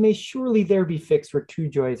hearts may surely there be fixed where true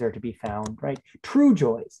joys are to be found, right? True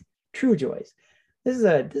joys. This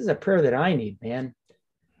is a prayer that I need, man.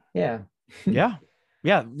 Yeah.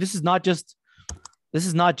 Yeah, this is not just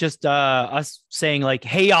us saying like,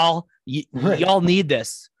 "Hey, y'all, y'all need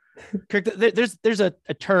this." Kirk, there's a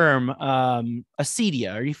term,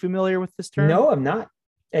 acedia. Are you familiar with this term? No, I'm not.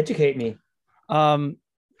 Educate me.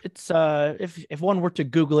 It's if one were to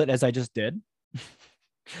Google it, as I just did,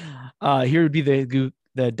 here would be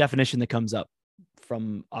the definition that comes up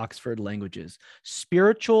from Oxford Languages: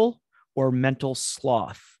 spiritual or mental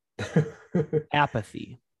sloth,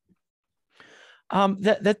 apathy.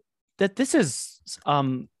 That this is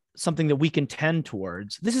something that we can tend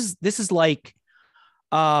towards. This is like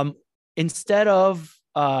instead of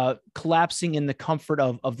collapsing in the comfort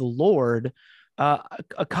of the Lord,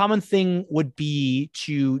 a common thing would be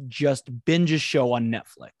to just binge a show on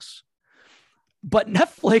Netflix. But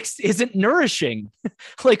Netflix isn't nourishing.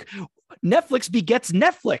 Like Netflix begets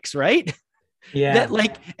Netflix, right? Yeah. That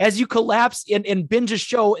like as you collapse and binge a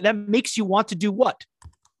show, that makes you want to do what?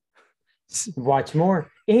 Watch more.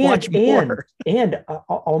 And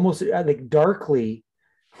almost like darkly,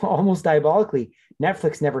 almost diabolically,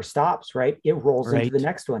 Netflix never stops, right? It rolls into the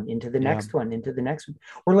next one, into the next one, into the next one.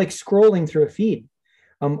 Or like scrolling through a feed.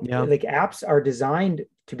 Like apps are designed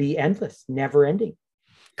to be endless, never ending.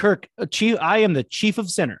 Kirk, I am the chief of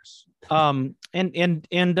sinners. So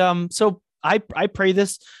I pray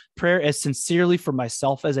this prayer as sincerely for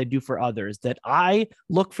myself as I do for others, that I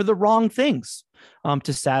look for the wrong things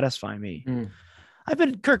to satisfy me. I've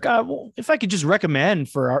been, Kirk, if I could just recommend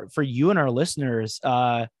for you and our listeners,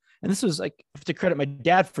 and this was like, I have to credit my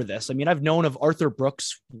dad for this. I mean, I've known of Arthur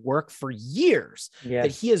Brooks' work for years,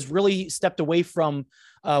 that he has really stepped away from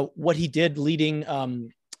what he did leading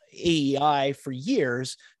AEI for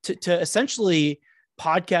years to essentially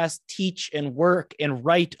podcast, teach, and work and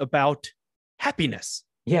write about happiness.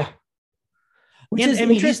 Yeah. Which is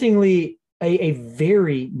interestingly a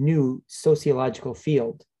very new sociological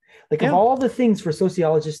field. Like of all the things for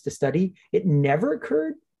sociologists to study, it never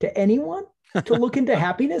occurred to anyone to look into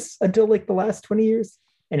happiness until like the last 20 years.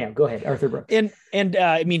 Anyhow, go ahead, Arthur Brooks. And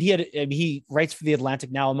I mean, he writes for the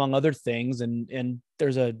Atlantic now, among other things. And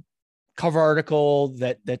there's a cover article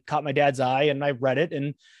that caught my dad's eye, and I read it.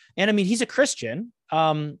 And I mean, he's a Christian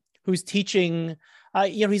who's teaching.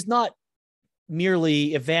 He's not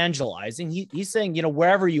merely evangelizing. He's saying,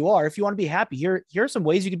 wherever you are, if you want to be happy, here are some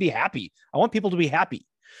ways you can be happy. I want people to be happy.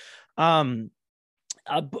 But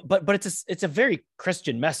it's a very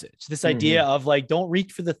Christian message. This idea of like, don't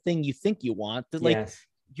reach for the thing you think you want. That like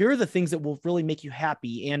you're the things that will really make you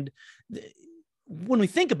happy. And when we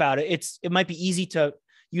think about it, it might be easy to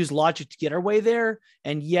use logic to get our way there.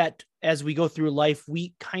 And yet, as we go through life,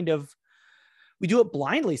 we do it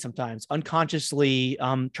blindly sometimes, unconsciously,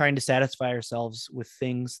 trying to satisfy ourselves with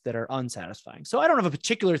things that are unsatisfying. So I don't have a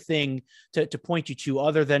particular thing to point you to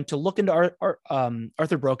other than to look into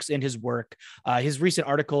Arthur Brooks and his work. His recent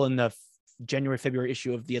article in the January-February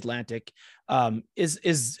issue of The Atlantic is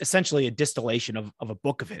essentially a distillation of a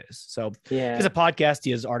book of his. So he has a podcast,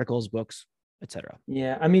 he has articles, books, etc.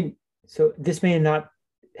 Yeah, I mean, so this may not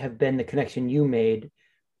have been the connection you made,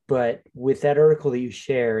 but with that article that you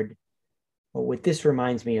shared, what this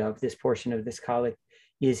reminds me of, this portion of this colleague,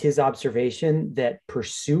 is his observation that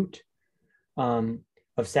pursuit of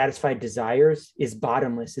satisfied desires is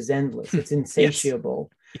bottomless, is endless, it's insatiable.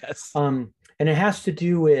 Yes. And it has to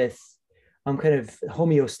do with kind of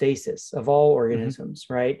homeostasis of all organisms,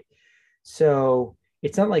 right? So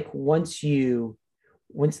it's not like once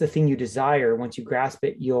the thing you desire, once you grasp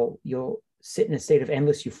it, you'll sit in a state of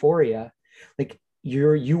endless euphoria. like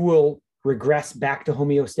you will regress back to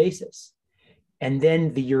homeostasis, and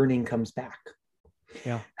then the yearning comes back.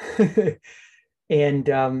 Yeah. And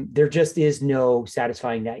there just is no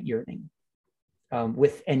satisfying that yearning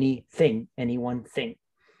with any one thing.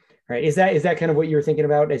 Right? Is that kind of what you were thinking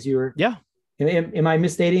about as you were? Yeah. Am I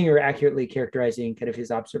misstating or accurately characterizing kind of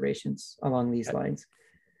his observations along these lines?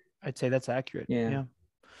 I'd say that's accurate. Yeah.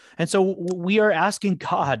 And so we are asking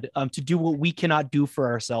God to do what we cannot do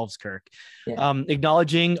for ourselves, Kirk. Yeah.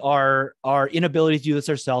 Acknowledging our inability to do this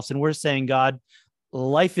ourselves, and we're saying, God,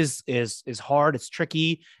 life is hard. It's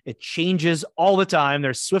tricky. It changes all the time.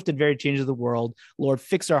 There's swift and varied changes of the world. Lord,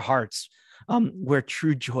 fix our hearts where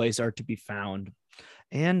true joys are to be found.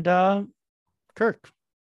 And Kirk,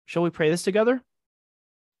 shall we pray this together?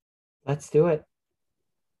 Let's do it.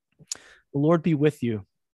 The Lord be with you.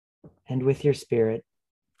 And with your spirit.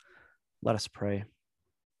 Let us pray.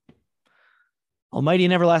 Almighty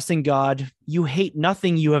and everlasting God, you hate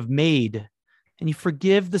nothing you have made, and you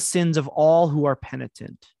forgive the sins of all who are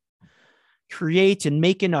penitent. Create and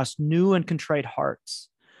make in us new and contrite hearts,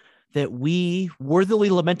 that we,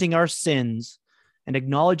 worthily lamenting our sins and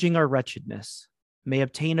acknowledging our wretchedness, may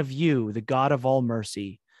obtain of you, the God of all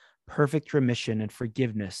mercy, perfect remission and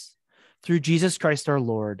forgiveness through Jesus Christ our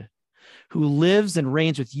Lord, who lives and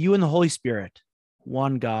reigns with you in the Holy Spirit,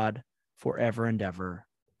 one God, forever and ever.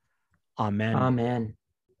 Amen. Amen.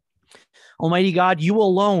 Almighty God, you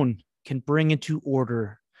alone can bring into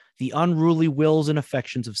order the unruly wills and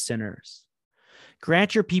affections of sinners.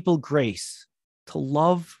 Grant your people grace to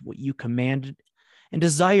love what you commanded and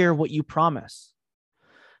desire what you promise,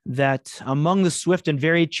 that among the swift and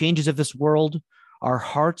varied changes of this world, our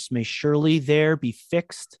hearts may surely there be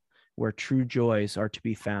fixed where true joys are to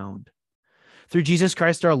be found. Through Jesus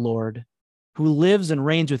Christ our Lord, who lives and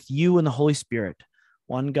reigns with you in the Holy Spirit,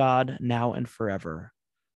 one God, now and forever.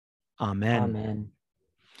 Amen. Amen.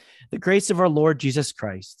 The grace of our Lord Jesus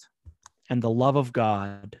Christ and the love of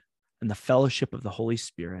God and the fellowship of the Holy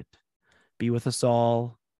Spirit be with us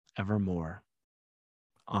all evermore.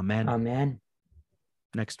 Amen. Amen.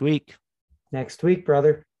 Next week. Next week,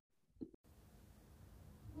 brother.